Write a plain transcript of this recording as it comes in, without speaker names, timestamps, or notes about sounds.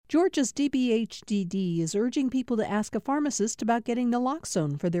Georgia's DBHDD is urging people to ask a pharmacist about getting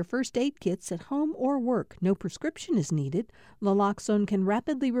naloxone for their first aid kits at home or work. No prescription is needed. Naloxone can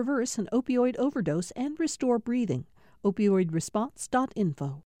rapidly reverse an opioid overdose and restore breathing.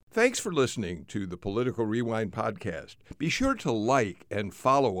 Opioidresponse.info. Thanks for listening to the Political Rewind podcast. Be sure to like and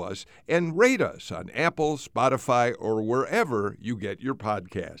follow us and rate us on Apple, Spotify, or wherever you get your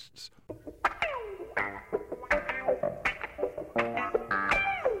podcasts.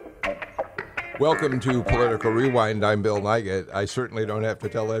 Welcome to Political Rewind. I'm Bill Nigut. I certainly don't have to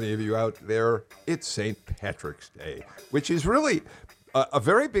tell any of you out there, it's St. Patrick's Day, which is really a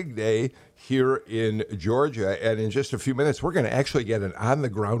very big day here in Georgia. And in just a few minutes, we're going to actually get an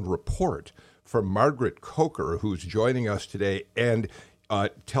on-the-ground report from Margaret Coker, who's joining us today and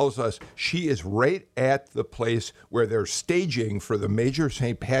tells us she is right at the place where they're staging for the major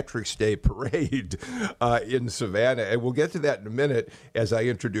St. Patrick's Day parade in Savannah. And we'll get to that in a minute as I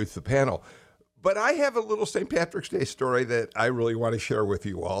introduce the panel. But I have a little St. Patrick's Day story that I really want to share with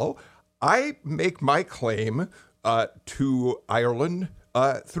you all. I make my claim to Ireland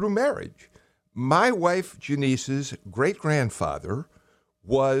through marriage. My wife, Janice's great-grandfather,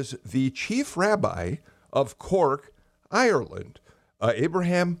 was the chief rabbi of Cork, Ireland,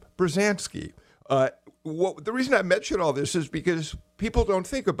 Abraham Brzezinski. The reason I mention all this is because people don't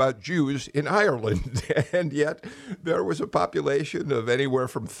think about Jews in Ireland, and yet there was a population of anywhere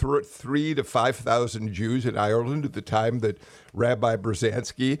from 3,000 to 5,000 Jews in Ireland at the time that Rabbi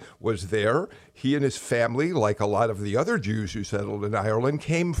Brzezinski was there. He and his family, like a lot of the other Jews who settled in Ireland,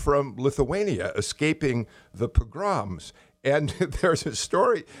 came from Lithuania, escaping the pogroms. And there's a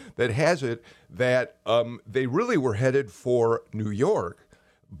story that has it that they really were headed for New York.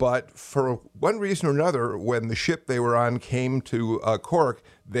 But for one reason or another, when the ship they were on came to Cork,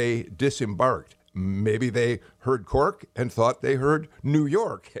 they disembarked. Maybe they heard Cork and thought they heard New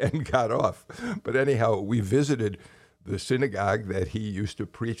York and got off. But anyhow, we visited the synagogue that he used to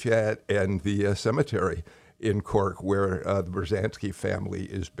preach at and the cemetery in Cork where the Brzezinski family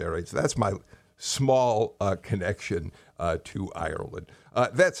is buried. So that's my small connection to Ireland.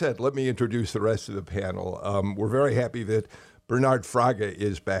 That said, let me introduce the rest of the panel. We're very happy that Bernard Fraga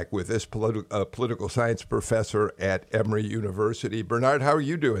is back with us, political science professor at Emory University. Bernard, how are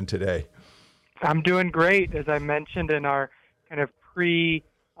you doing today? I'm doing great. As I mentioned in our kind of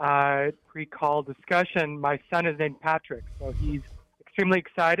pre-call discussion, my son is named Patrick, so he's extremely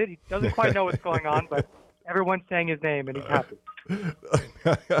excited. He doesn't quite know what's going on, but everyone's saying his name, and he's happy.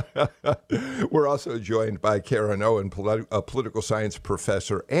 We're also joined by Karen Owen, a political science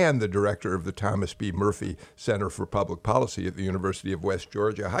professor and the director of the Thomas B. Murphy Center for Public Policy at the University of West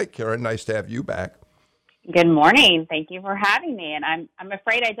Georgia. Hi, Karen. Nice to have you back. Good morning. Thank you for having me. And I'm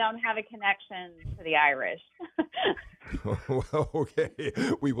afraid I don't have a connection to the Irish. Well, okay.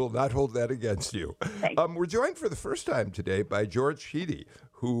 We will not hold that against you. We're joined for the first time today by George Sheedy,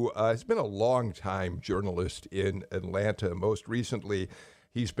 who has been a long-time journalist in Atlanta. Most recently,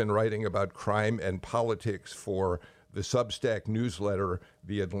 he's been writing about crime and politics for the Substack newsletter,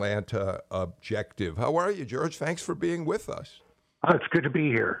 The Atlanta Objective. How are you, George? Thanks for being with us. It's good to be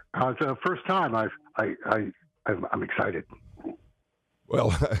here. It's the first time I'm excited.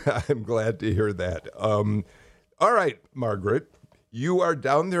 Well, I'm glad to hear that. All right, Margaret, you are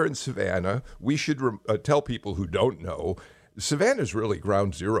down there in Savannah. We should tell people who don't know, Savannah is really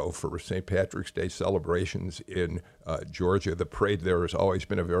ground zero for St. Patrick's Day celebrations in Georgia. The parade there has always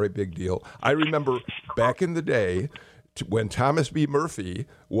been a very big deal. I remember back in the day when Thomas B. Murphy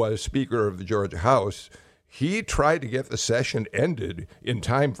was Speaker of the Georgia House, he tried to get the session ended in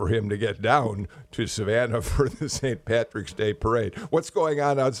time for him to get down to Savannah for the St. Patrick's Day parade. What's going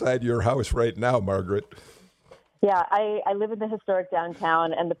on outside your house right now, Margaret? Yeah, I live in the historic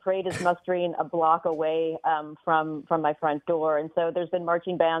downtown, and the parade is mustering a block away from my front door. And so there's been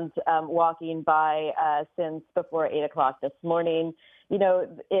marching bands walking by since before 8 o'clock this morning. You know,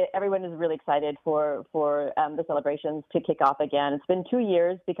 everyone is really excited for the celebrations to kick off again. It's been 2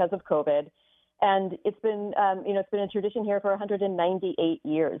 years because of COVID. And it's been, it's been a tradition here for 198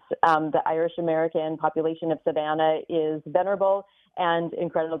 years. The Irish American population of Savannah is venerable and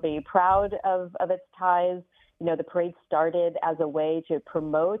incredibly proud of its ties. You know, the parade started as a way to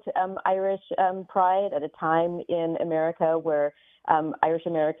promote Irish pride at a time in America where Irish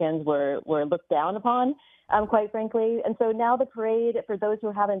Americans were looked down upon, quite frankly. And so now the parade, for those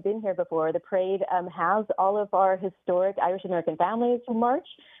who haven't been here before, the parade has all of our historic Irish American families who march.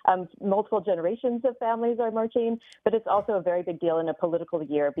 Multiple generations of families are marching, but it's also a very big deal in a political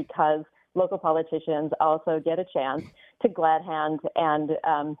year because local politicians also get a chance to glad hand and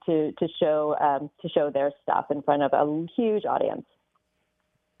to show their stuff in front of a huge audience.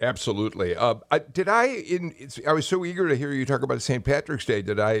 Absolutely. I was so eager to hear you talk about St. Patrick's Day.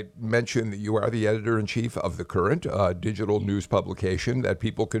 Did I mention that you are the editor-in-chief of The Current, a digital news publication that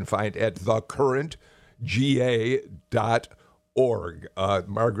people can find at thecurrentga.org?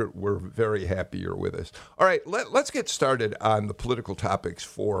 Margaret, we're very happy you're with us. All right, let's get started on the political topics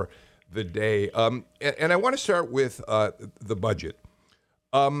for the day. And I want to start with the budget.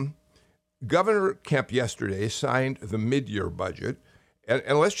 Governor Kemp yesterday signed the mid-year budget.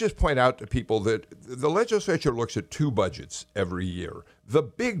 And let's just point out to people that the legislature looks at two budgets every year. The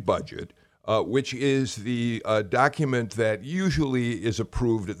big budget, which is the document that usually is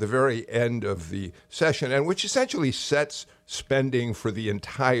approved at the very end of the session and which essentially sets spending for the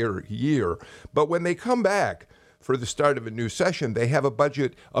entire year. But when they come back for the start of a new session, they have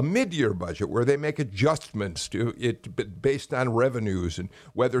a mid-year budget, where they make adjustments to it based on revenues and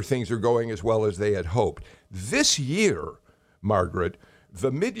whether things are going as well as they had hoped. This year, Margaret, the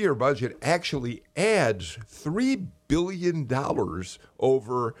mid-year budget actually adds $3 billion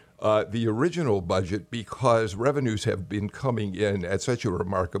over the original budget because revenues have been coming in at such a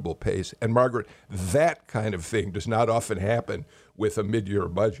remarkable pace. And Margaret, that kind of thing does not often happen with a mid-year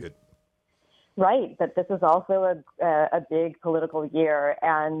budget. Right, but this is also a big political year,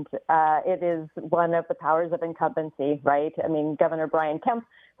 and it is one of the powers of incumbency, right? I mean, Governor Brian Kemp,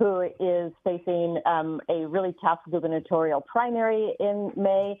 who is facing a really tough gubernatorial primary in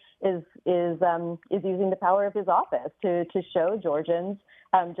May, is using the power of his office to show Georgians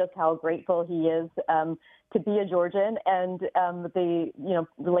just how grateful he is to be a Georgian, and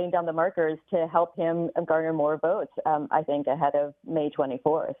laying down the markers to help him garner more votes. I think ahead of May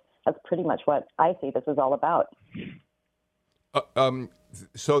 24th. That's pretty much what I see this is all about.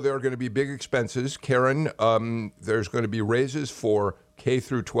 So there are going to be big expenses. Karen, there's going to be raises for K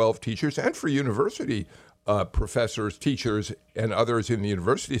through 12 teachers and for university professors, teachers, and others in the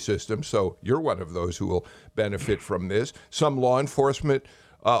university system. So you're one of those who will benefit from this. Some law enforcement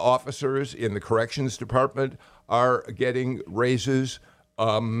officers in the corrections department are getting raises.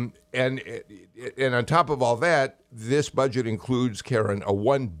 And on top of all that, this budget includes, Karen, a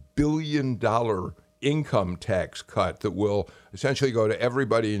 $1 billion income tax cut that will essentially go to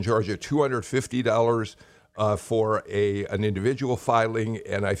everybody in Georgia, $250 for an individual filing,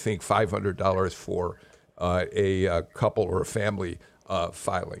 and I think $500 for a couple or a family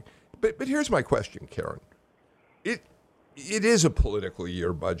filing. But here's my question, Karen. It is a political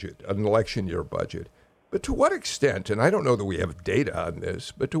year budget, an election year budget. But to what extent, and I don't know that we have data on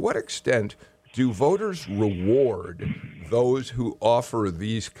this, but to what extent do voters reward those who offer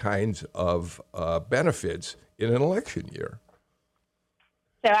these kinds of benefits in an election year?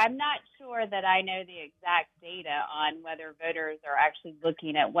 So I'm not sure that I know the exact data on whether voters are actually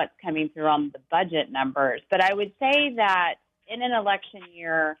looking at what's coming through on the budget numbers. But I would say that in an election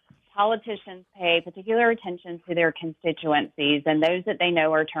year, politicians pay particular attention to their constituencies and those that they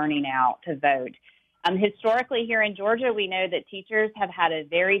know are turning out to vote. Historically, here in Georgia, we know that teachers have had a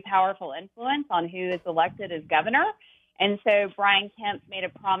very powerful influence on who is elected as governor. And so Brian Kemp made a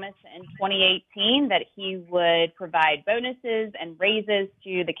promise in 2018 that he would provide bonuses and raises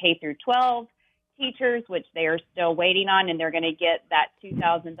to the K through 12 teachers, which they are still waiting on, and they're going to get that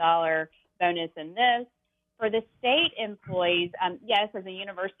 $2,000 bonus in this. For the state employees, yes, as a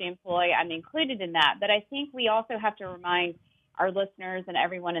university employee, I'm included in that. But I think we also have to remind our listeners and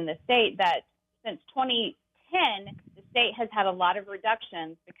everyone in the state that since 2010, the state has had a lot of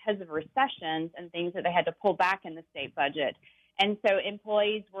reductions because of recessions and things that they had to pull back in the state budget. And so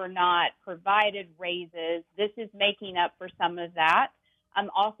employees were not provided raises. This is making up for some of that.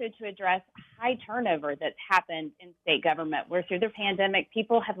 Also to address high turnover that's happened in state government, where through the pandemic,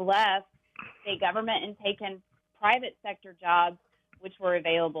 people have left state government and taken private sector jobs, which were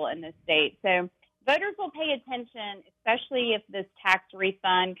available in the state. So voters will pay attention, especially if this tax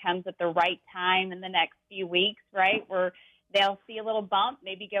refund comes at the right time in the next few weeks, right, where they'll see a little bump,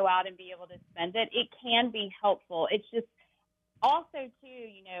 maybe go out and be able to spend it. It can be helpful. It's just also,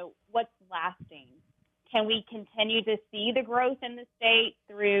 too, what's lasting? Can we continue to see the growth in the state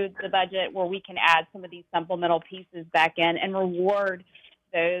through the budget where we can add some of these supplemental pieces back in and reward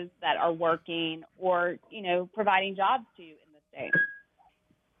those that are working or, providing jobs to in the state?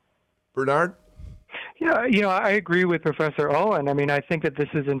 Bernard? Yeah, I agree with Professor Owen. I mean, I think that this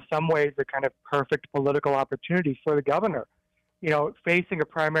is in some ways the kind of perfect political opportunity for the governor. Facing a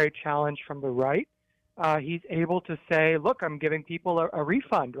primary challenge from the right, he's able to say, look, I'm giving people a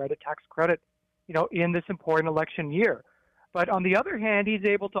refund, right, a tax credit, in this important election year. But on the other hand, he's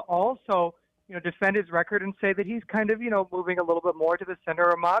able to also, defend his record and say that he's kind of, moving a little bit more to the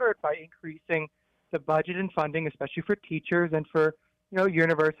center or moderate by increasing the budget and funding, especially for teachers and for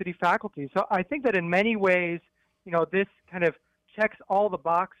university faculty. So I think that in many ways, this kind of checks all the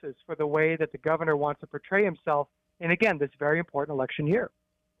boxes for the way that the governor wants to portray himself in, again, this very important election year.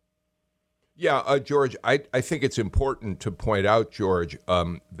 Yeah, George, I think it's important to point out, George,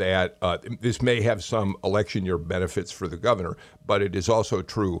 that this may have some election year benefits for the governor, but it is also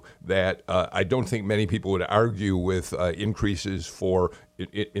true that I don't think many people would argue with increases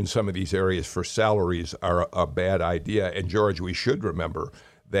in some of these areas for salaries are a bad idea. And, George, we should remember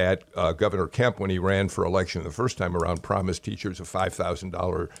that Governor Kemp, when he ran for election the first time around, promised teachers a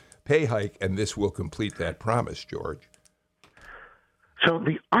 $5,000 pay hike, and this will complete that promise, George. So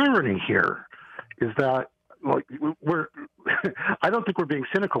the irony here is that I don't think we're being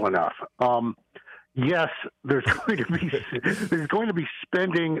cynical enough. Yes, there's going to be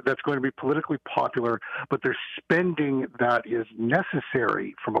spending that's going to be politically popular, but there's spending that is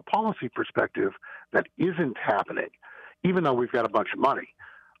necessary from a policy perspective that isn't happening, even though we've got a bunch of money.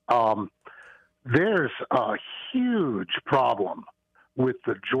 There's a huge problem with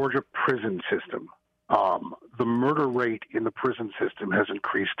the Georgia prison system. The murder rate in the prison system has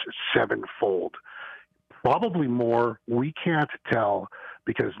increased 7-fold. Probably more. We can't tell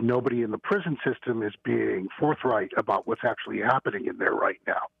because nobody in the prison system is being forthright about what's actually happening in there right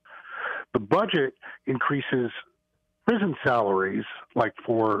now. The budget increases prison salaries, like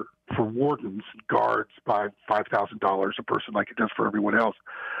for wardens, guards, by $5,000 a person like it does for everyone else.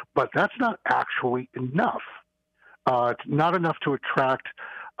 But that's not actually enough. It's not enough to attract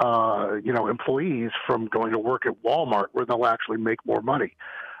employees from going to work at Walmart where they'll actually make more money.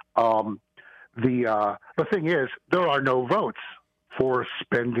 The thing is, there are no votes for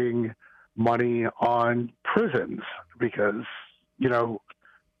spending money on prisons because,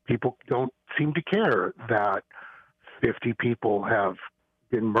 people don't seem to care that 50 people have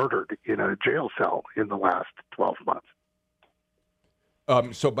been murdered in a jail cell in the last 12 months.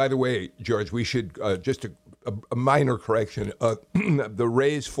 So, by the way, George, we should just a minor correction. The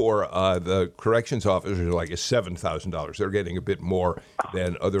raise for the corrections officers is $7,000. They're getting a bit more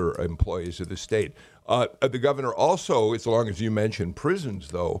than other employees of the state. The governor also, as long as you mentioned prisons,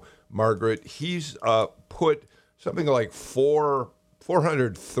 though, Margaret, he's put something like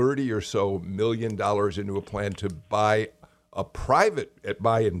 $430 or so million into a plan to buy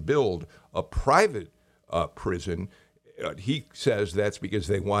and build a private prison. He says that's because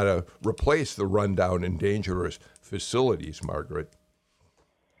they want to replace the rundown and dangerous facilities, Margaret.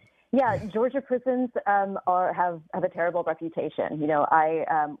 Yeah, Georgia prisons have a terrible reputation. I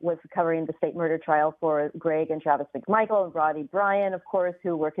was covering the state murder trial for Greg and Travis McMichael and Roddy Bryan, of course,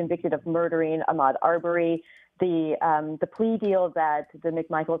 who were convicted of murdering Ahmaud Arbery. The plea deal that the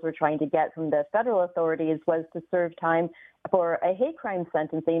McMichaels were trying to get from the federal authorities was to serve time for a hate crime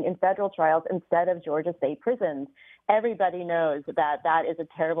sentencing in federal trials instead of Georgia state prisons. Everybody knows that is a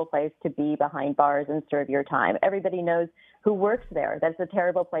terrible place to be behind bars and serve your time. Everybody knows who works there. That's a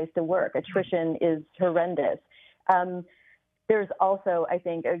terrible place to work. Attrition is horrendous. There's also, I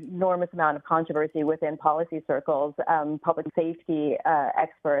think, an enormous amount of controversy within policy circles, public safety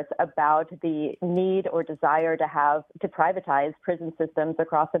experts about the need or desire to privatize prison systems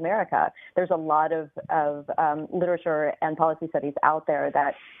across America. There's a lot of literature and policy studies out there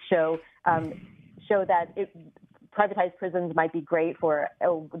that show that privatized prisons might be great for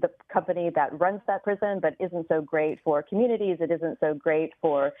the company that runs that prison, but isn't so great for communities. It isn't so great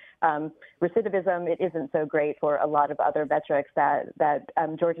for recidivism. It isn't so great for a lot of other metrics that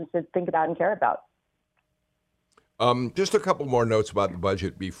Georgians should think about and care about. Just a couple more notes about the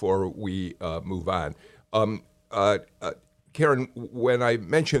budget before we move on. Karen, when I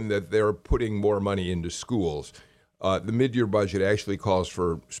mentioned that they're putting more money into schools, the mid-year budget actually calls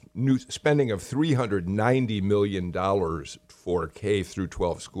for new spending of $390 million for K through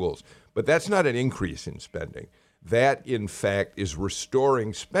 12 schools. But that's not an increase in spending. That, in fact, is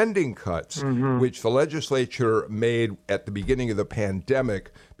restoring spending cuts, which the legislature made at the beginning of the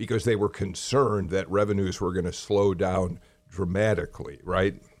pandemic because they were concerned that revenues were going to slow down dramatically,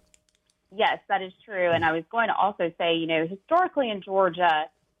 right? Yes, that is true. And I was going to also say, historically in Georgia,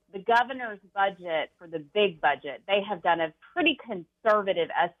 the governor's budget for the big budget, they have done a pretty conservative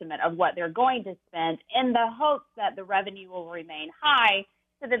estimate of what they're going to spend in the hopes that the revenue will remain high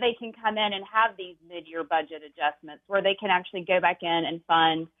so that they can come in and have these mid-year budget adjustments where they can actually go back in and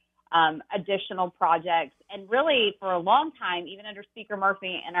fund additional projects. And really, for a long time, even under Speaker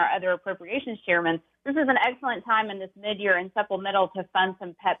Murphy and our other appropriations chairmen, this is an excellent time in this mid-year and supplemental to fund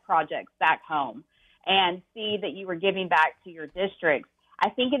some pet projects back home and see that you were giving back to your districts. I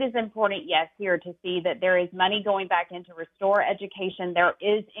think it is important, yes, here to see that there is money going back in to restore education. There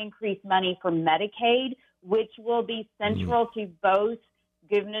is increased money for Medicaid, which will be central to both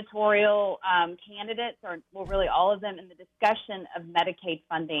gubernatorial candidates, or well, really all of them, in the discussion of Medicaid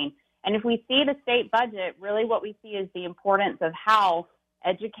funding. And if we see the state budget, really what we see is the importance of how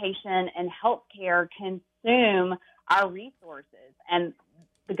education and healthcare consume our resources. And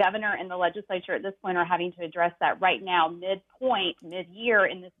the governor and the legislature at this point are having to address that right now, mid-year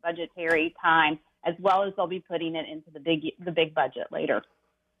in this budgetary time, as well as they'll be putting it into the big budget later.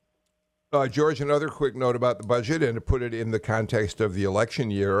 George, another quick note about the budget, and to put it in the context of the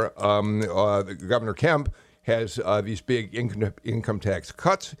election year, Governor Kemp has these big income tax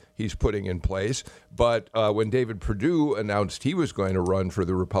cuts he's putting in place. But when David Perdue announced he was going to run for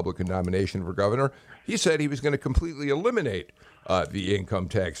the Republican nomination for governor, he said he was going to completely eliminate the income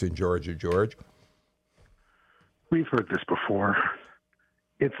tax in Georgia, George. We've heard this before.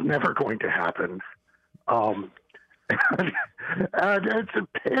 It's never going to happen. And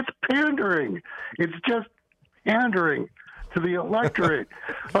it's pandering. It's just pandering to the electorate.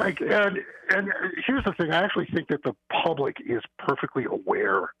 And here's the thing. I actually think that the public is perfectly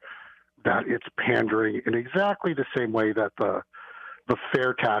aware that it's pandering in exactly the same way that the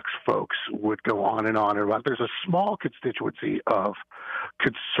fair tax folks would go on and on. There's a small constituency of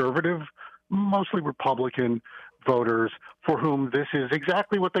conservative, mostly Republican voters for whom this is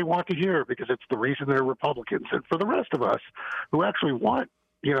exactly what they want to hear, because it's the reason they're Republicans. And for the rest of us who actually want,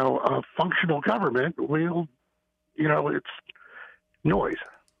 a functional government, it's noise.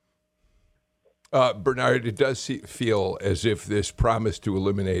 Bernard, it does feel as if this promise to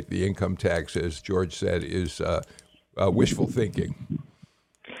eliminate the income tax, as George said, is wishful thinking.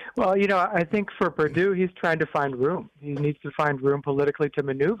 Well, I think for Perdue, he's trying to find room. He needs to find room politically to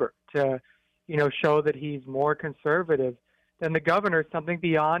maneuver, to show that he's more conservative than the governor, something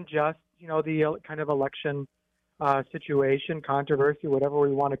beyond just, the kind of election situation, controversy, whatever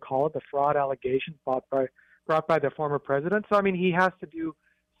we want to call it, the fraud allegations brought by the former president. So, he has to do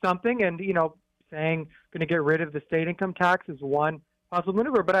something, and, saying going to get rid of the state income tax is one possible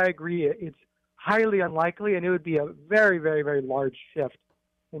maneuver, but I agree it's highly unlikely, and it would be a very, very, very large shift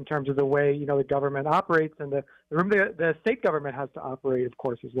in terms of the way, the government operates, and the state government has to operate, of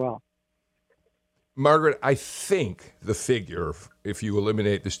course, as well. Margaret, I think the figure, if you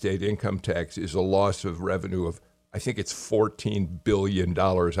eliminate the state income tax, is a loss of revenue of, I think it's $14 billion.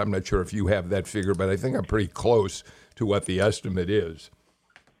 I'm not sure if you have that figure, but I think I'm pretty close to what the estimate is.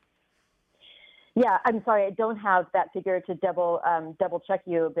 Yeah, I'm sorry, I don't have that figure to double check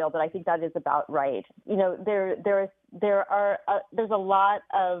you, Bill, but I think that is about right. There's a lot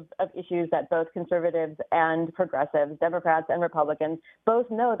of issues that both conservatives and progressives, Democrats and Republicans, both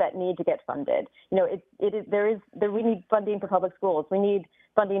know that need to get funded. We need funding for public schools. We need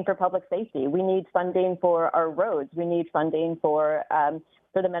funding for public safety. We need funding for our roads. We need funding for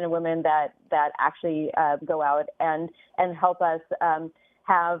the men and women that actually go out and help us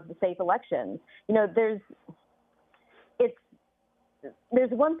have safe elections. There's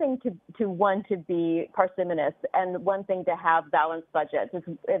one thing to want to be parsimonious and one thing to have balanced budgets,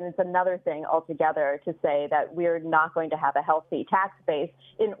 and it's another thing altogether to say that we're not going to have a healthy tax base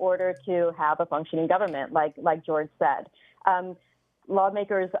in order to have a functioning government, like George said.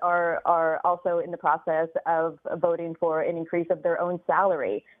 Lawmakers are also in the process of voting for an increase of their own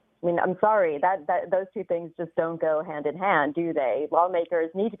salary. I'm sorry, that those two things just don't go hand in hand, do they? Lawmakers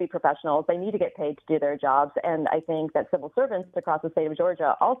need to be professionals. They need to get paid to do their jobs. And I think that civil servants across the state of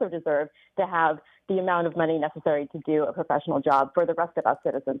Georgia also deserve to have the amount of money necessary to do a professional job for the rest of us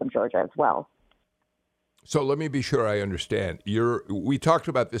citizens of Georgia as well. So let me be sure I understand. We talked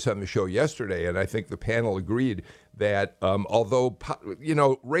about this on the show yesterday, and I think the panel agreed that although,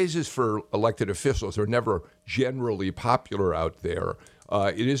 raises for elected officials are never generally popular out there,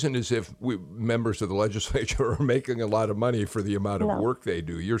 it isn't as if members of the legislature are making a lot of money for the amount of work they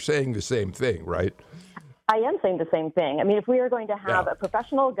do. You're saying the same thing, right? I am saying the same thing. If we are going to have a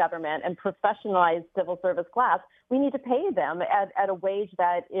professional government and professionalized civil service class, we need to pay them at a wage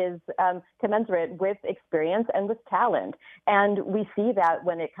that is commensurate with experience and with talent. And we see that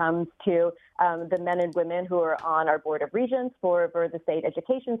when it comes to the men and women who are on our Board of Regents for the state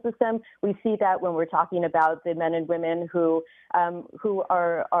education system. We see that when we're talking about the men and women who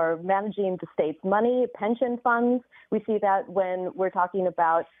are managing the state's money, pension funds. We see that when we're talking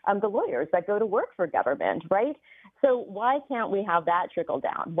about the lawyers that go to work for government, right? So why can't we have that trickle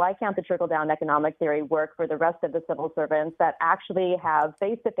down? Why can't the trickle down economic theory work for the rest of the civil servants that actually have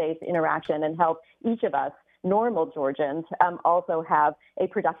face-to-face interaction and help each of us, normal Georgians, also have a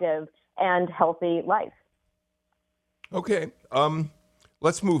productive and healthy life? Okay.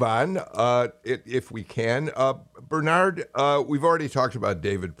 Let's move on, if we can. Bernard, we've already talked about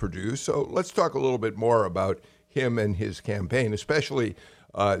David Perdue, so let's talk a little bit more about him and his campaign, especially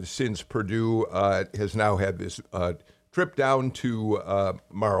since Perdue has now had this trip down to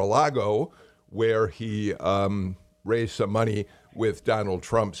Mar-a-Lago, where he raised some money with Donald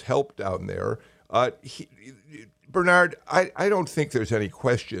Trump's help down there. Bernard, I don't think there's any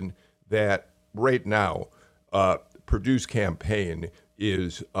question that right now Perdue's campaign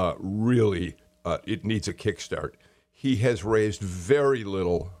is really, it needs a kickstart. He has raised very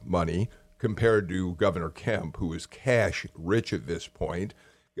little money compared to Governor Kemp, who is cash rich at this point.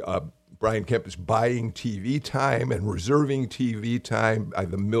 Brian Kemp is buying TV time and reserving TV time by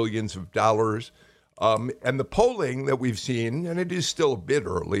the millions of dollars. And the polling that we've seen, and it is still a bit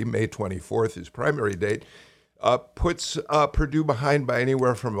early, May 24th, his primary date, puts Perdue behind by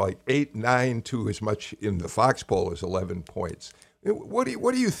anywhere from like 8, 9 to as much in the Fox poll as 11 points. What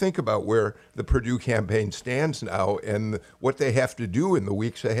do you think about where the Perdue campaign stands now and what they have to do in the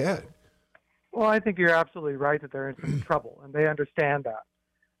weeks ahead? Well, I think you're absolutely right that they're in some trouble, and they understand that.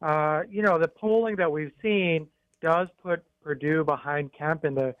 The polling that we've seen does put Perdue behind Kemp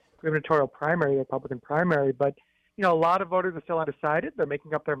in the gubernatorial primary, Republican primary, but, a lot of voters are still undecided. They're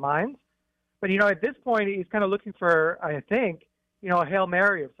making up their minds. But, at this point, he's kind of looking for, I think, a Hail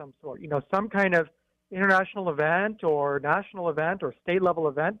Mary of some sort, some kind of international event or national event or state-level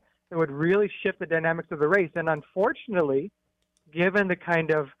event that would really shift the dynamics of the race. And unfortunately, given the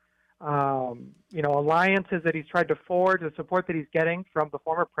kind of alliances that he's tried to forge, the support that he's getting from the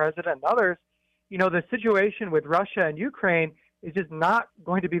former president and others, the situation with Russia and Ukraine is just not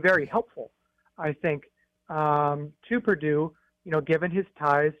going to be very helpful, I think, to Perdue, given his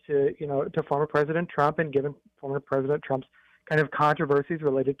ties to former President Trump and given former President Trump's kind of controversies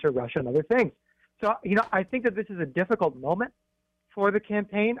related to Russia and other things. So, I think that this is a difficult moment for the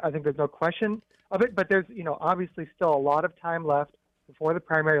campaign. I think there's no question of it, but there's, obviously still a lot of time left before the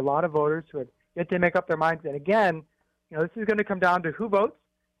primary, a lot of voters who have yet to make up their minds. And again, this is going to come down to who votes.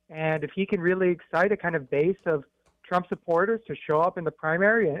 And if he can really excite a kind of base of Trump supporters to show up in the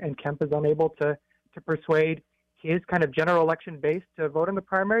primary, and Kemp is unable to persuade his kind of general election base to vote in the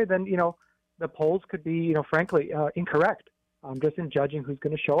primary, then, the polls could be, frankly, incorrect, just in judging who's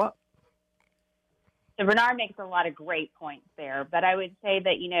going to show up. So Bernard makes a lot of great points there, but I would say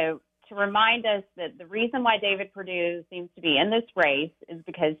that, to remind us that the reason why David Perdue seems to be in this race is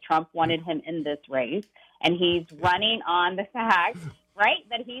because Trump wanted him in this race, and he's running on the fact, right,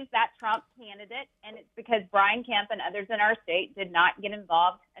 that he's that Trump candidate, and it's because Brian Kemp and others in our state did not get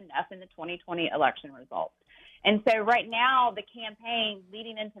involved enough in the 2020 election results. And so right now, the campaign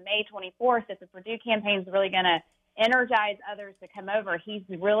leading into May 24th, if the Perdue campaign is really going to energize others to come over, he's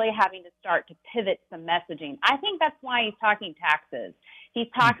really having to start to pivot some messaging. I think that's why he's talking taxes. He's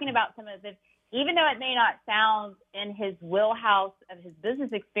talking about some of this, even though it may not sound in his wheelhouse of his business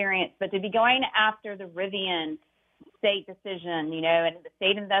experience, but to be going after the Rivian state decision, and the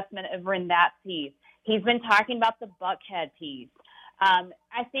state investment over in that piece. He's been talking about the Buckhead piece.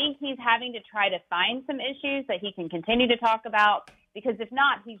 I think he's having to try to find some issues that he can continue to talk about, because if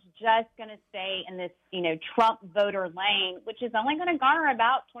not, he's just going to stay in this, Trump voter lane, which is only going to garner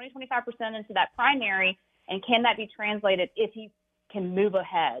about 20-25% into that primary. And can that be translated if he can move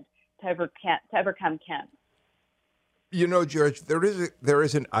ahead to overcome Kemp? George, there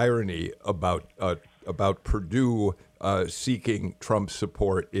is an irony about Perdue seeking Trump's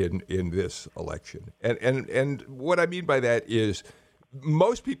support in this election, and what I mean by that is,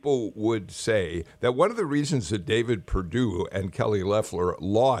 most people would say that one of the reasons that David Perdue and Kelly Loeffler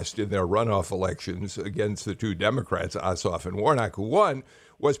lost in their runoff elections against the two Democrats, Ossoff and Warnock, who won,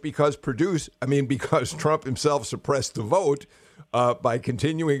 was because Trump himself suppressed the vote by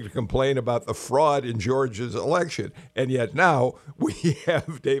continuing to complain about the fraud in Georgia's election. And yet now we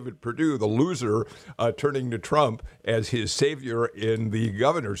have David Perdue, the loser, turning to Trump as his savior in the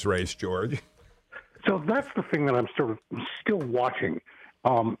governor's race, George. So that's the thing that I'm sort of still watching.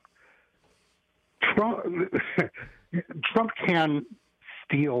 Trump can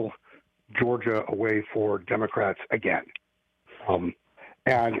steal Georgia away for Democrats again.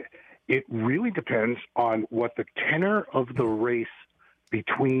 And it really depends on what the tenor of the race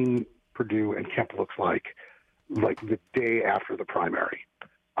between Perdue and Kemp looks like the day after the primary.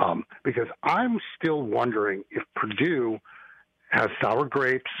 Because I'm still wondering if Perdue has sour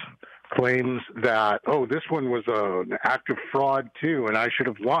grapes, claims that, this one was an act of fraud too, and I should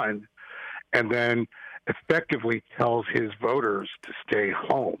have won, and then effectively tells his voters to stay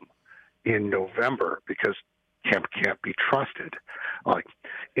home in November because Kemp can't be trusted.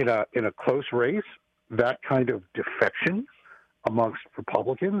 In a close race, that kind of defection amongst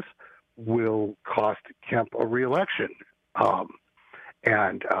Republicans will cost Kemp a reelection.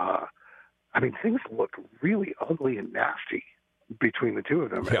 Things look really ugly and nasty between the two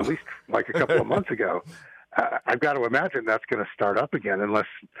of them, at least like a couple of months ago. I've got to imagine that's going to start up again unless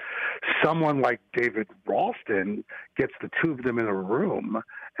someone like David Ralston gets the two of them in a room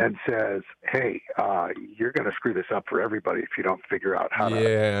and says, hey, you're going to screw this up for everybody if you don't figure out how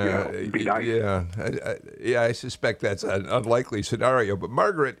to be nice. I suspect that's an unlikely scenario. But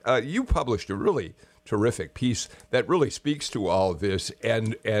Margaret, you published a really terrific piece that really speaks to all of this,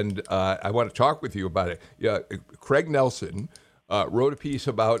 and I want to talk with you about it. Craig Nelson wrote a piece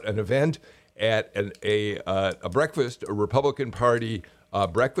about an event at a breakfast, a Republican Party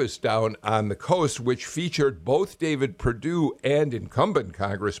breakfast down on the coast, which featured both David Perdue and incumbent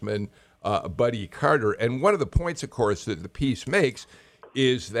Congressman Buddy Carter. And one of the points, of course, that the piece makes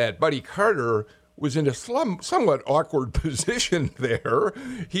is that Buddy Carter was in a somewhat awkward position there.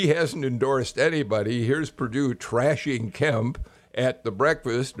 He hasn't endorsed anybody. Here's Perdue trashing Kemp at the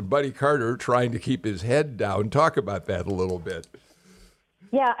breakfast, Buddy Carter trying to keep his head down. Talk about that a little bit.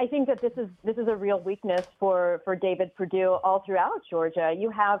 Yeah, I think that this is a real weakness for David Perdue all throughout Georgia. You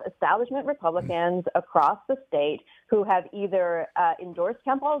have establishment Republicans across the state who have either endorsed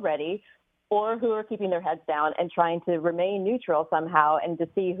Kemp already or who are keeping their heads down and trying to remain neutral somehow and to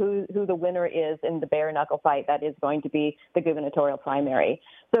see who the winner is in the bare-knuckle fight that is going to be the gubernatorial primary.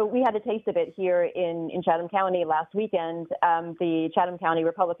 So we had a taste of it here in Chatham County last weekend. The Chatham County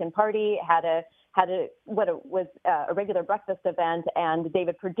Republican Party had a regular breakfast event, and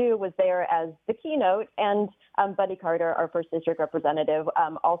David Perdue was there as the keynote, and Buddy Carter, our first district representative,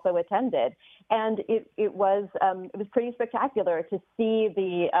 also attended. And it was pretty spectacular to see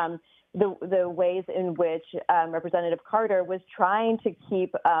the ways in which Representative Carter was trying to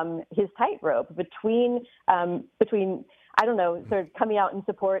keep his tightrope between sort of coming out in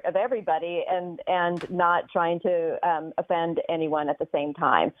support of everybody and not trying to offend anyone at the same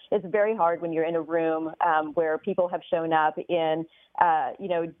time. It's very hard when you're in a room where people have shown up in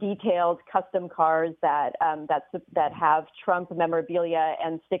detailed custom cars that have Trump memorabilia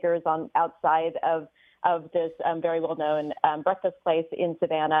and stickers on outside of this very well-known breakfast place in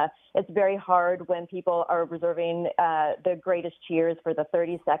Savannah. It's very hard when people are reserving the greatest cheers for the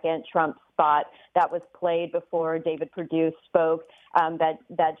 30-second Trump spot that was played before David Perdue spoke,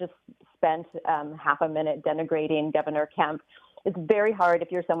 that just spent half a minute denigrating Governor Kemp. It's very hard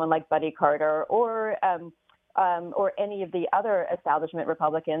if you're someone like Buddy Carter or any of the other establishment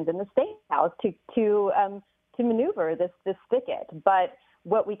Republicans in the state house to maneuver this thicket. But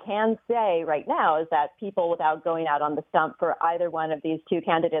what we can say right now is that people, without going out on the stump for either one of these two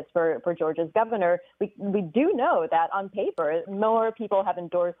candidates for Georgia's governor, we do know that on paper, more people have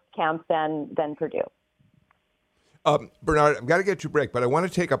endorsed Kemp than Perdue. Bernard, I've got to get to break, but I want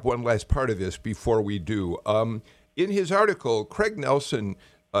to take up one last part of this before we do. In his article, Craig Nelson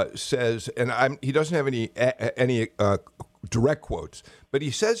says, and he doesn't have any direct quotes, but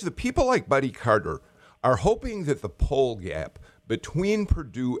he says the people like Buddy Carter are hoping that the poll gap between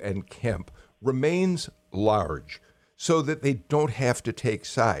Perdue and Kemp remains large so that they don't have to take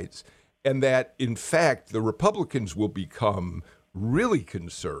sides, and that, in fact, the Republicans will become really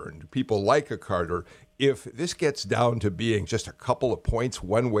concerned, people like a Carter, if this gets down to being just a couple of points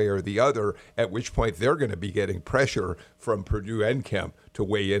one way or the other, at which point they're going to be getting pressure from Perdue and Kemp to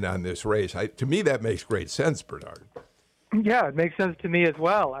weigh in on this race. To me, that makes great sense, Bernard. Yeah, it makes sense to me as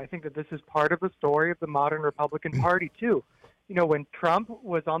well. I think that this is part of the story of the modern Republican Party, too. When Trump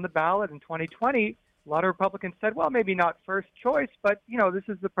was on the ballot in 2020, a lot of Republicans said, well, maybe not first choice, but, this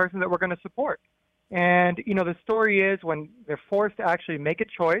is the person that we're going to support. And, the story is when they're forced to actually make a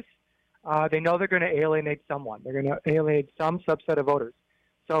choice, they know they're going to alienate someone. They're going to alienate some subset of voters.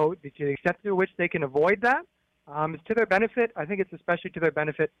 So to the extent to which they can avoid that, it's to their benefit. I think it's especially to their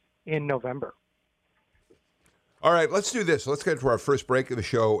benefit in November. All right, let's do this. Let's get to our first break of the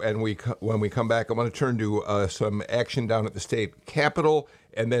show, and when we come back, I want to turn to some action down at the state capitol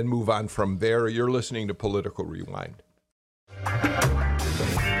and then move on from there. You're listening to Political Rewind.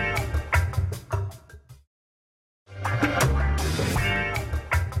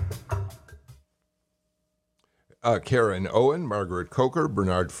 Karen Owen, Margaret Coker,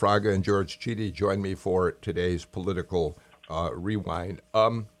 Bernard Fraga, and George Chidi join me for today's Political Rewind.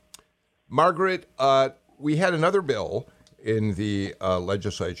 Margaret, we had another bill in the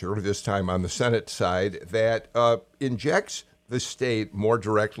legislature, this time on the Senate side, that injects the state more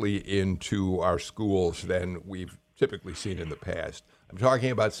directly into our schools than we've typically seen in the past. I'm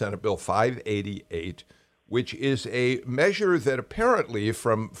talking about Senate Bill 588, which is a measure that apparently,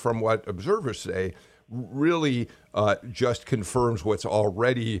 from what observers say, really just confirms what's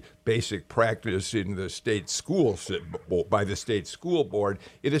already basic practice in the state schools by the state school board.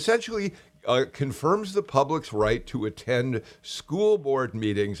 It essentially confirms the public's right to attend school board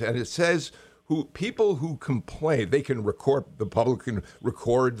meetings, and it says people who complain, the public can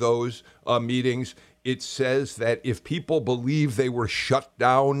record those meetings. It says that if people believe they were shut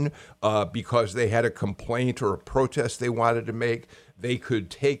down because they had a complaint or a protest they wanted to make, they could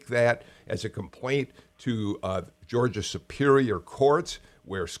take that as a complaint to Georgia Superior Courts,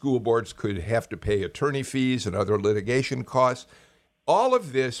 where school boards could have to pay attorney fees and other litigation costs. All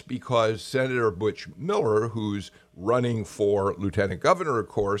of this because Senator Butch Miller, who's running for lieutenant governor, of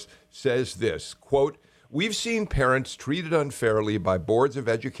course, says this, quote, "We've seen parents treated unfairly by boards of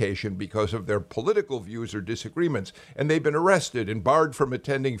education because of their political views or disagreements, and they've been arrested and barred from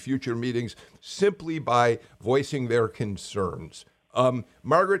attending future meetings simply by voicing their concerns."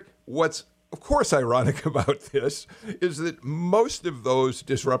 Margaret, what's of course ironic about this is that most of those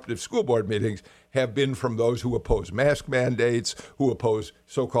disruptive school board meetings have been from those who oppose mask mandates, who oppose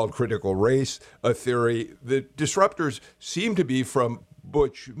so-called critical race theory. The disruptors seem to be from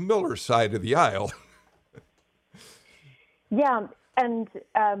Butch Miller's side of the aisle. Yeah, and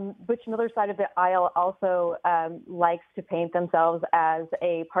Butch Miller's side of the aisle also likes to paint themselves as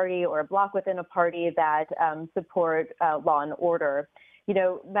a party or a bloc within a party that support law and order. You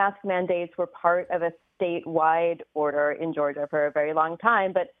know, mask mandates were part of a statewide order in Georgia for a very long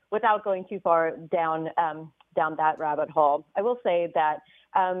time, but without going too far down that rabbit hole, I will say that,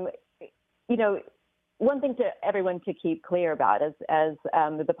 one thing to everyone to keep clear about as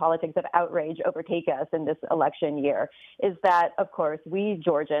the politics of outrage overtake us in this election year is that, of course, we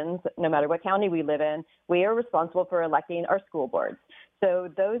Georgians, no matter what county we live in, we are responsible for electing our school boards. So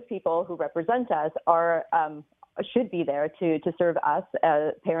those people who represent us should be there to serve us,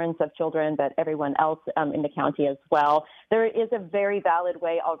 parents of children, but everyone else in the county as well. There is a very valid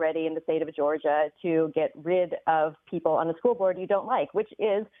way already in the state of Georgia to get rid of people on the school board you don't like, which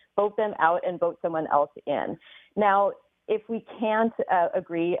is vote them out and vote someone else in. Now, if we can't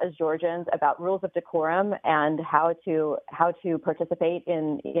agree as Georgians about rules of decorum and how to participate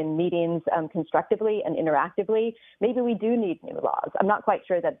in meetings constructively and interactively, maybe we do need new laws. I'm not quite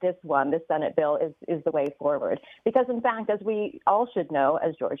sure that this Senate bill is the way forward. Because in fact, as we all should know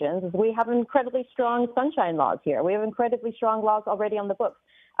as Georgians, we have incredibly strong sunshine laws here. We have incredibly strong laws already on the books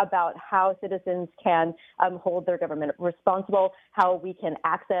about how citizens can hold their government responsible, how we can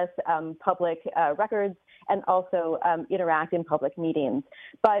access public records, and also interact in public meetings.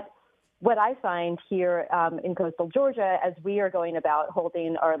 But what I find here in coastal Georgia, as we are going about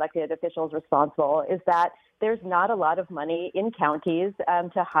holding our elected officials responsible, is that there's not a lot of money in counties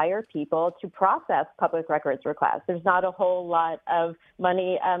to hire people to process public records requests. There's not a whole lot of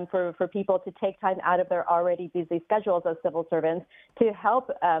money for people to take time out of their already busy schedules as civil servants to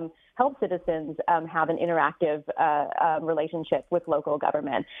help citizens have an interactive relationship with local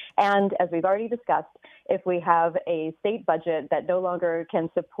government. And as we've already discussed, if we have a state budget that no longer can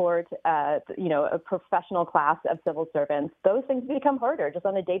support a professional class of civil servants, those things become harder just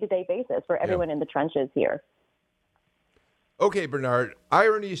on a day-to-day basis for everyone in the trenches here. Okay, Bernard,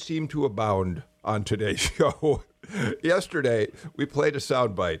 ironies seem to abound on today's show. Yesterday, we played a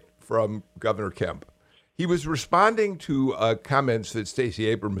soundbite from Governor Kemp. He was responding to comments that Stacey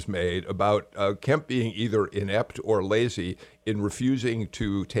Abrams made about Kemp being either inept or lazy in refusing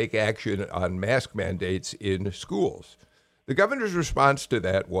to take action on mask mandates in schools. The governor's response to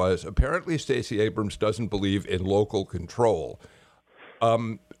that was, apparently Stacey Abrams doesn't believe in local control.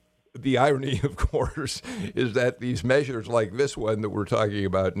 The irony, of course, is that these measures like this one that we're talking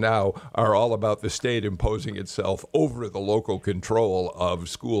about now are all about the state imposing itself over the local control of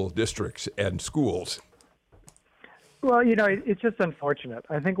school districts and schools. Well, it's just unfortunate.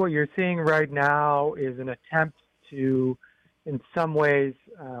 I think what you're seeing right now is an attempt to, in some ways,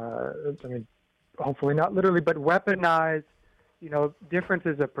 hopefully not literally, but weaponize,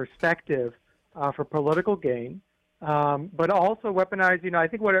 differences of perspective for political gain. But also weaponize, I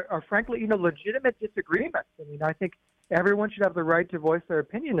think what are frankly, legitimate disagreements. I think everyone should have the right to voice their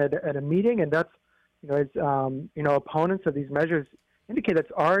opinion at a meeting, and that's, as opponents of these measures indicate,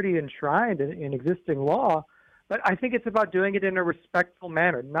 that's already enshrined in existing law. But I think it's about doing it in a respectful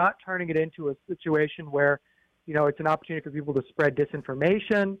manner, not turning it into a situation where, it's an opportunity for people to spread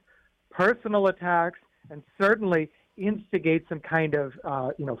disinformation, personal attacks, and certainly instigate some kind of,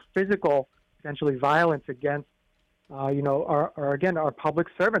 physical, potentially violence against our public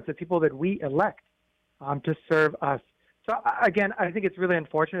servants, the people that we elect to serve us. So again, I think it's really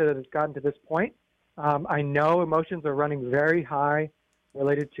unfortunate that it's gotten to this point. I know emotions are running very high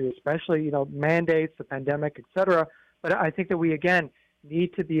related to, especially, mandates, the pandemic, et cetera. But I think that we, again,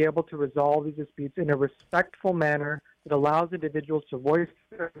 need to be able to resolve these disputes in a respectful manner that allows individuals to voice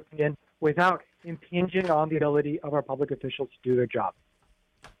their opinion without impinging on the ability of our public officials to do their job.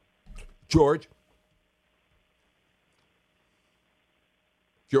 George?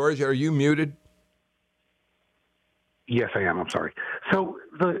 George, are you muted? Yes, I am. I'm sorry. So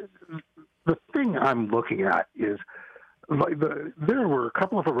the thing I'm looking at is there were a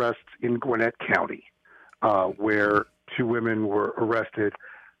couple of arrests in Gwinnett County where two women were arrested.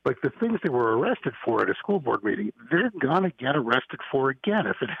 Like the things they were arrested for at a school board meeting, they're going to get arrested for again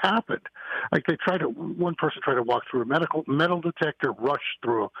if it happened. Like one person tried to walk through a metal detector, rushed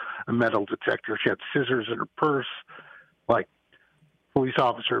through a metal detector. She had scissors in her purse. Like, police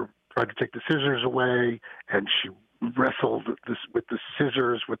officer tried to take the scissors away, and she wrestled with the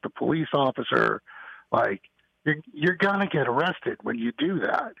scissors with the police officer. Like, you're gonna get arrested when you do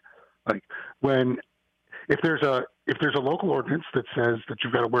that. Like, if there's a local ordinance that says that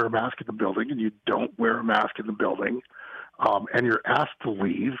you've got to wear a mask in the building and you don't wear a mask in the building, and you're asked to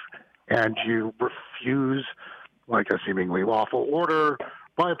leave and you refuse like a seemingly lawful order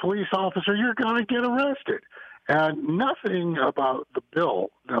by a police officer, you're gonna get arrested. And nothing about the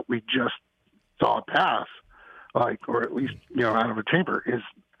bill that we just saw pass, or at least, out of a chamber, is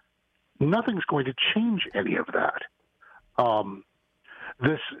nothing's going to change any of that.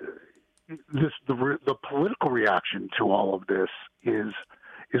 The political reaction to all of this is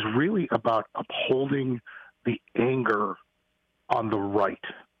really about upholding the anger on the right.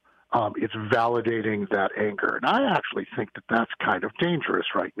 It's validating that anger, and I actually think that that's kind of dangerous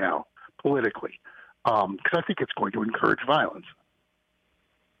right now politically. Because I think it's going to encourage violence.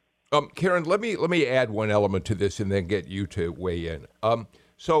 Karen, let me add one element to this and then get you to weigh in.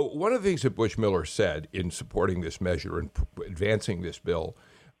 So one of the things that Bush Miller said in supporting this measure and advancing this bill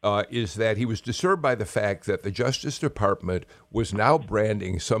is that he was disturbed by the fact that the Justice Department was now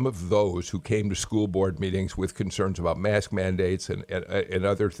branding some of those who came to school board meetings with concerns about mask mandates and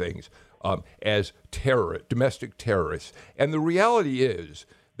other things as domestic terrorists. And the reality is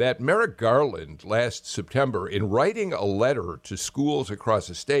that Merrick Garland last September, in writing a letter to schools across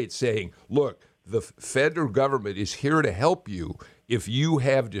the state saying, look, the federal government is here to help you. If you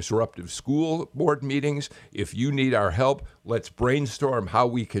have disruptive school board meetings, if you need our help, let's brainstorm how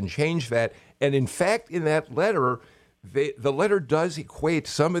we can change that. And in fact, in that letter, the letter does equate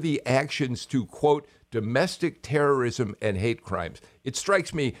some of the actions to, quote, domestic terrorism and hate crimes. It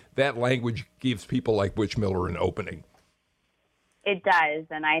strikes me that language gives people like Bush Miller an opening. It does,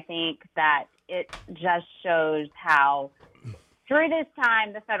 and I think that it just shows how through this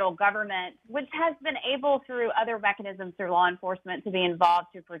time the federal government, which has been able through other mechanisms through law enforcement to be involved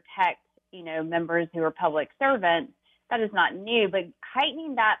to protect, members who are public servants, that is not new, but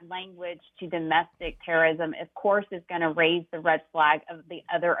heightening that language to domestic terrorism, of course, is going to raise the red flag of the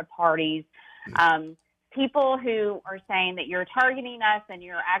other parties. People who are saying that you're targeting us and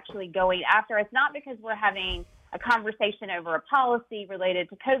you're actually going after us, not because we're having a conversation over a policy related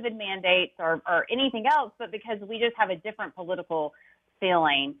to COVID mandates or anything else, but because we just have a different political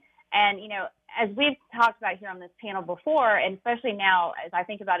feeling. And, as we've talked about here on this panel before, and especially now as I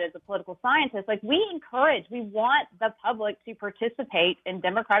think about it as a political scientist, we want the public to participate in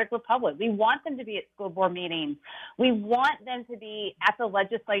democratic republic. We want them to be at school board meetings. We want them to be at the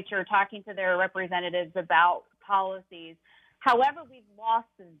legislature talking to their representatives about policies. However, we've lost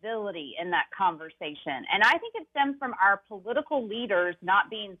civility in that conversation. And I think it stems from our political leaders not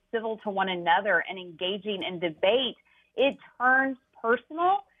being civil to one another and engaging in debate. It turns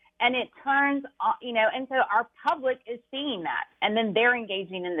personal and it turns, and so our public is seeing that. And then they're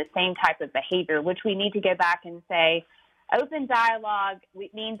engaging in the same type of behavior, which we need to go back and say, open dialogue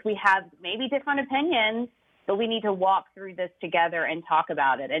means we have maybe different opinions, but we need to walk through this together and talk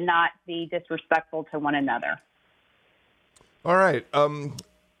about it and not be disrespectful to one another. All right.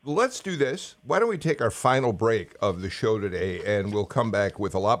 Let's do this. Why don't we take our final break of the show today, and we'll come back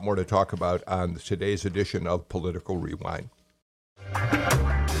with a lot more to talk about on today's edition of Political Rewind.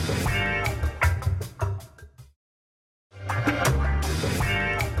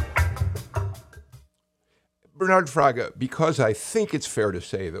 Bernard Fraga, because I think it's fair to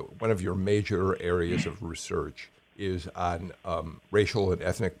say that one of your major areas of research is on racial and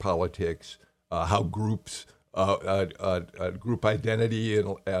ethnic politics, how groups group identity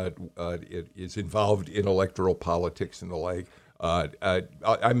is involved in electoral politics and the like.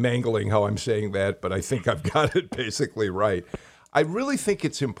 I'm mangling how I'm saying that, but I think I've got it basically right. I really think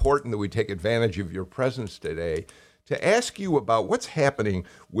it's important that we take advantage of your presence today to ask you about what's happening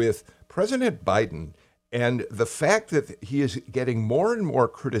with President Biden And the fact that he is getting more and more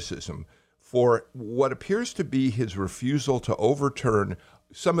criticism for what appears to be his refusal to overturn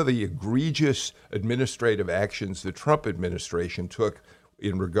some of the egregious administrative actions the Trump administration took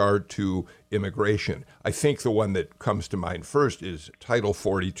in regard to immigration. I think the one that comes to mind first is Title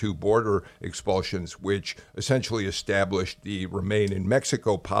 42 border expulsions, which essentially established the Remain in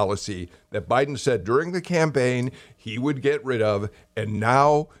Mexico policy that Biden said during the campaign he would get rid of, and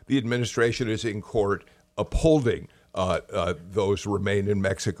now the administration is in court upholding those Remain in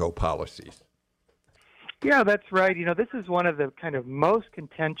Mexico policies. Yeah, that's right. You know, this is one of the kind of most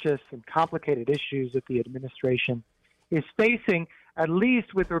contentious and complicated issues that the administration is facing, at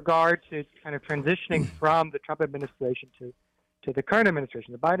least with regard to kind of transitioning from the Trump administration to the current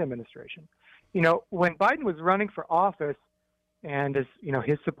administration, the Biden administration. You know, when Biden was running for office, and as you know,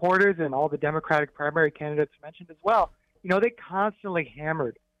 his supporters and all the Democratic primary candidates mentioned as well, you know, they constantly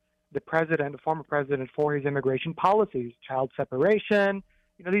hammered the former president, for his immigration policies, child separation,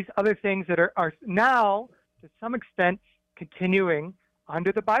 you know, these other things that are now, to some extent, continuing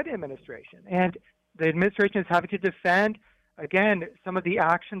under the Biden administration. And the administration is having to defend, again, some of the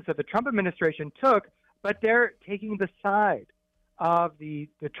actions that the Trump administration took, but they're taking the side of the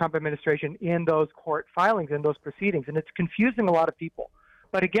Trump administration in those court filings, in those proceedings. And it's confusing a lot of people.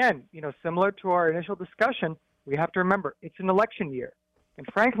 But again, you know, similar to our initial discussion, we have to remember it's an election year. And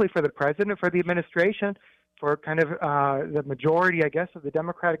frankly, for the president, for the administration, for kind of the majority, I guess, of the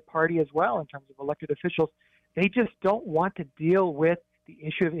Democratic Party as well, in terms of elected officials, they just don't want to deal with the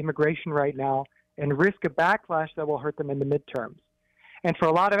issue of immigration right now and risk a backlash that will hurt them in the midterms. And for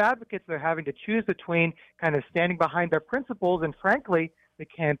a lot of advocates, they're having to choose between kind of standing behind their principles and, frankly, the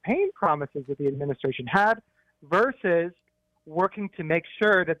campaign promises that the administration had versus working to make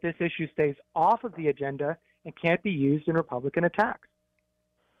sure that this issue stays off of the agenda and can't be used in Republican attacks.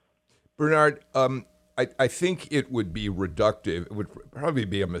 Bernard, I think it would be reductive, it would probably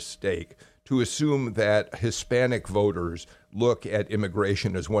be a mistake to assume that Hispanic voters look at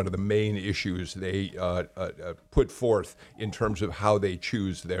immigration as one of the main issues they put forth in terms of how they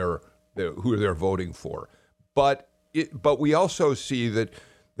choose who they're voting for. But we also see that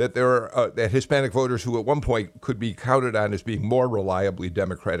there are that Hispanic voters who at one point could be counted on as being more reliably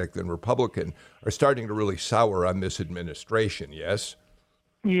Democratic than Republican are starting to really sour on this administration, yes?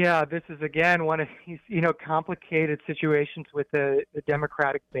 Yeah, this is, again, one of these, you know, complicated situations with the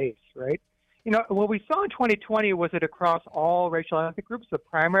Democratic base, right? You know, what we saw in 2020 was that across all racial and ethnic groups, the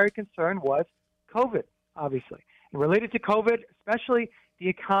primary concern was COVID, obviously. And related to COVID, especially the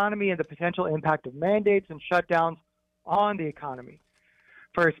economy and the potential impact of mandates and shutdowns on the economy.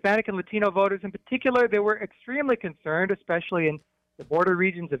 For Hispanic and Latino voters in particular, they were extremely concerned, especially in the border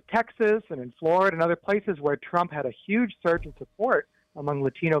regions of Texas and in Florida and other places where Trump had a huge surge in support among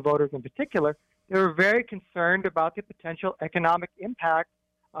Latino voters in particular. They were very concerned about the potential economic impact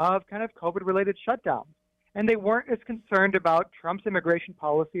of kind of COVID-related shutdowns. And they weren't as concerned about Trump's immigration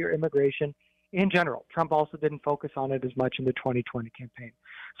policy or immigration in general. Trump also didn't focus on it as much in the 2020 campaign.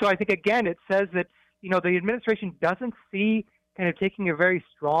 So I think, again, it says that, you know, the administration doesn't see kind of taking a very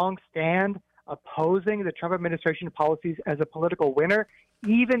strong stand opposing the Trump administration policies as a political winner,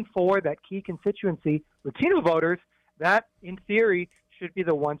 even for that key constituency, Latino voters, that, in theory, should be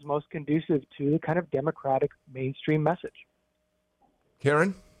the ones most conducive to the kind of Democratic mainstream message.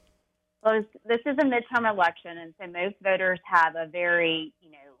 Karen? Well, this is a midterm election, and so most voters have a very,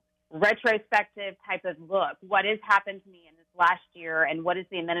 you know, retrospective type of look. What has happened to me in this last year, and what is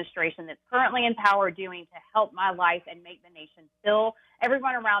the administration that's currently in power doing to help my life and make the nation feel,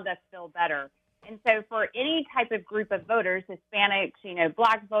 everyone around us feel better? And so for any type of group of voters, Hispanics, you know,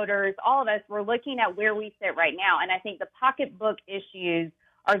 Black voters, all of us, we're looking at where we sit right now. And I think the pocketbook issues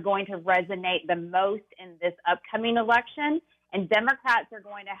are going to resonate the most in this upcoming election. And Democrats are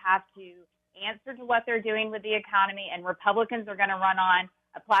going to have to answer to what they're doing with the economy, and Republicans are going to run on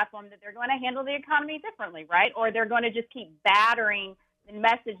a platform that they're going to handle the economy differently, right? Or they're going to just keep battering the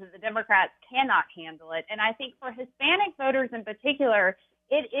message that the Democrats cannot handle it. And I think for Hispanic voters in particular,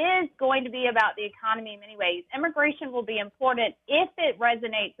 it is going to be about the economy in many ways. Immigration will be important if it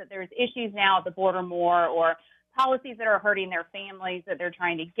resonates that there's issues now at the border more, or policies that are hurting their families that they're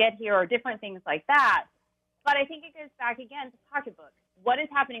trying to get here, or different things like that. But I think it goes back again to pocketbook. What is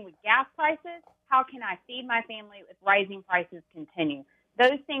happening with gas prices? How can I feed my family if rising prices continue?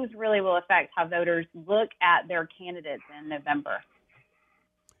 Those things really will affect how voters look at their candidates in November.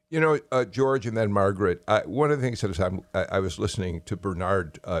 You know, George and then Margaret, one of the things that I was listening to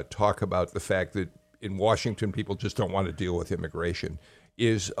Bernard talk about the fact that in Washington people just don't want to deal with immigration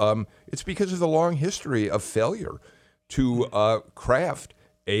is it's because of the long history of failure to craft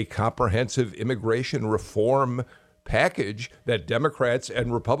a comprehensive immigration reform package that Democrats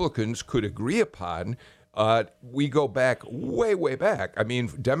and Republicans could agree upon. We go back way, way back. I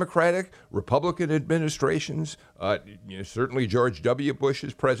mean, Democratic, Republican administrations, certainly George W. Bush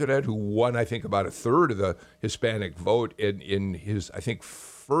is president, who won, I think, about a third of the Hispanic vote in his, I think,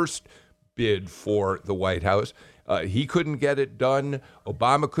 first bid for the White House. He couldn't get it done.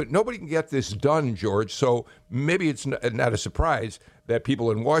 Obama couldn't. Nobody can get this done, George. So maybe it's not a surprise that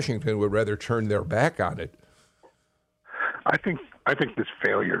people in Washington would rather turn their back on it. I think this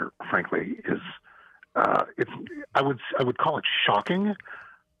failure, frankly, is I would call it shocking,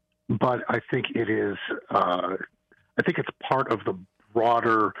 but I think it is. I think it's part of the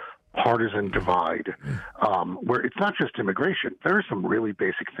broader partisan divide, where it's not just immigration. There are some really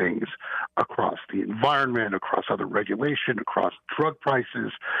basic things across the environment, across other regulation, across drug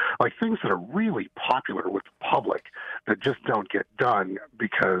prices, like things that are really popular with the public that just don't get done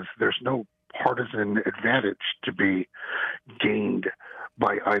because there's no partisan advantage to be gained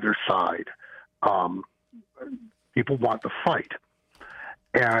by either side. People want the fight.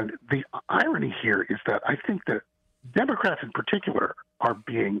 And the irony here is that I think that Democrats in particular are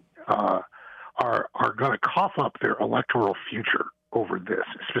being are going to cough up their electoral future over this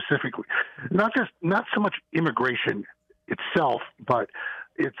specifically. Not so much immigration itself, but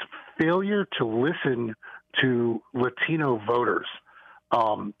its failure to listen to Latino voters.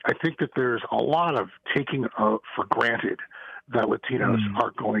 I think that there's a lot of taking for granted that Latinos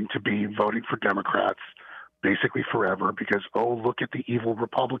are going to be voting for Democrats basically forever because, look at the evil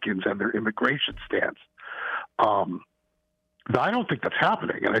Republicans and their immigration stance. I don't think that's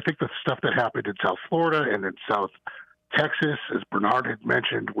happening. And I think the stuff that happened in South Florida and in South Texas, as Bernard had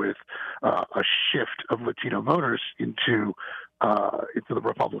mentioned, with a shift of Latino voters into the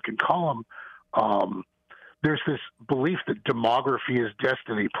Republican column, there's this belief that demography is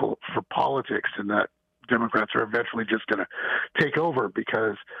destiny for politics and that Democrats are eventually just going to take over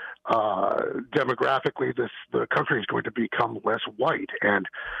because demographically the country is going to become less white. And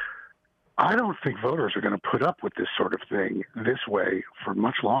I don't think voters are going to put up with this sort of thing this way for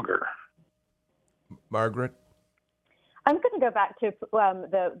much longer. Margaret? I'm going to go back to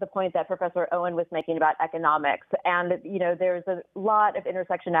the point that Professor Owen was making about economics. And, there's a lot of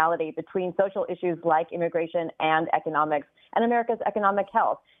intersectionality between social issues like immigration and economics and America's economic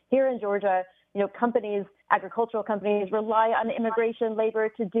health. Here in Georgia, companies, agricultural companies rely on immigration labor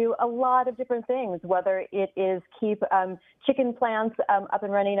to do a lot of different things, whether it is keep chicken plants up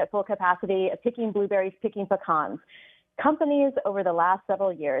and running at full capacity, picking blueberries, picking pecans. Companies over the last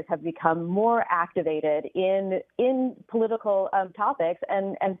several years have become more activated in political topics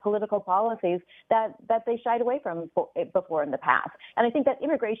and political policies that they shied away from before in the past. And I think that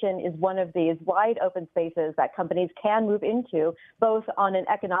immigration is one of these wide open spaces that companies can move into, both on an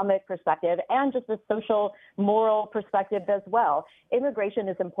economic perspective and just a social, moral perspective as well. Immigration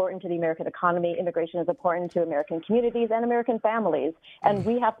is important to the American economy. Immigration is important to American communities and American families. And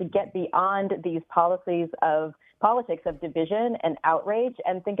we have to get beyond these politics of division and outrage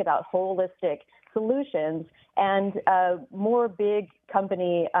and think about holistic solutions and more big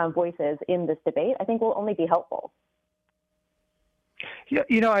company voices in this debate, I think will only be helpful.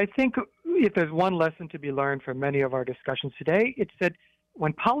 Yeah, I think if there's one lesson to be learned from many of our discussions today, it's that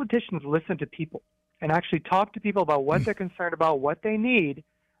when politicians listen to people and actually talk to people about what they're concerned about, what they need,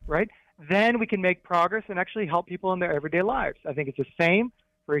 right, then we can make progress and actually help people in their everyday lives. I think it's the same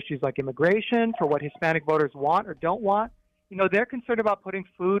for issues like immigration, for what Hispanic voters want or don't want. They're concerned about putting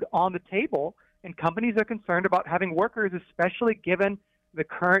food on the table, and companies are concerned about having workers, especially given the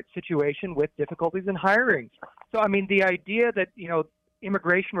current situation with difficulties in hiring. So, the idea that,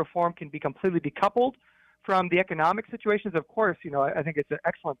 immigration reform can be completely decoupled from the economic situations, of course, I think it's an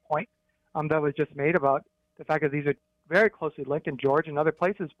excellent point that was just made about the fact that these are very closely linked in Georgia and other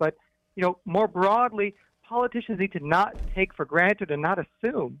places. But, more broadly, politicians need to not take for granted and not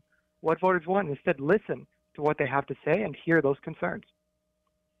assume what voters want, and instead listen to what they have to say and hear those concerns.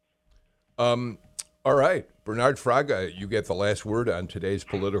 All right. Bernard Fraga, you get the last word on today's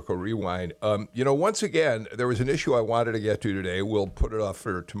Political Rewind. Once again, there was an issue I wanted to get to today. We'll put it off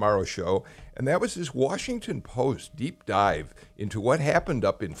for tomorrow's show. And that was this Washington Post deep dive into what happened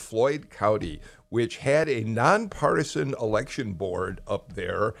up in Floyd County, which had a nonpartisan election board up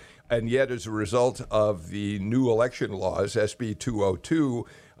there. And yet, as a result of the new election laws, SB 202,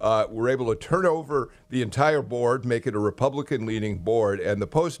 we're able to turn over the entire board, make it a Republican-leaning board. And the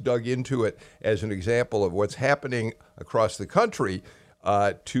Post dug into it as an example of what's happening across the country.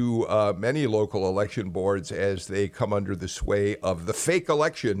 to many local election boards as they come under the sway of the fake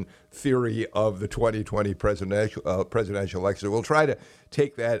election theory of the 2020 presidential election. We'll try to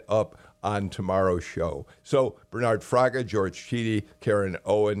take that up on tomorrow's show. So Bernard Fraga, George Chidi, Karen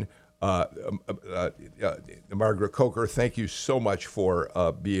Owen, Margaret Coker, thank you so much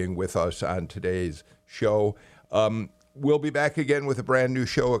for being with us on today's show. We'll be back again with a brand new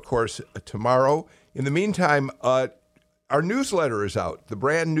show, of course, tomorrow. In the meantime, our newsletter is out, the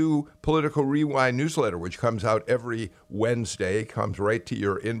brand new Political Rewind newsletter, which comes out every Wednesday, comes right to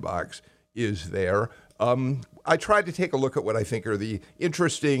your inbox, is there. I tried to take a look at what I think are the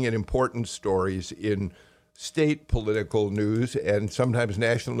interesting and important stories in state political news and sometimes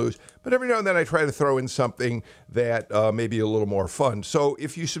national news, but every now and then I try to throw in something that may be a little more fun. So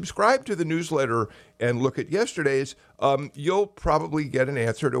if you subscribe to the newsletter and look at yesterday's, you'll probably get an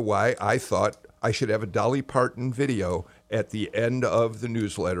answer to why I thought I should have a Dolly Parton video at the end of the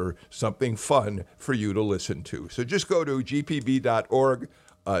newsletter, something fun for you to listen to. So just go to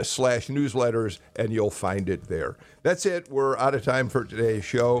gpb.org/newsletters and you'll find it there. That's it. We're out of time for today's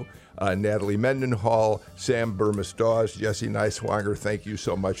show. Natalie Mendenhall, Sam Burmis-Dawes, Jesse Neiswanger, thank you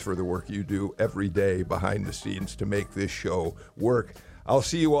so much for the work you do every day behind the scenes to make this show work. I'll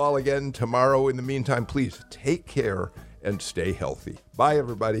see you all again tomorrow. In the meantime, please take care and stay healthy. Bye,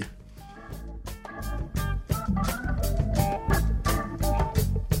 everybody.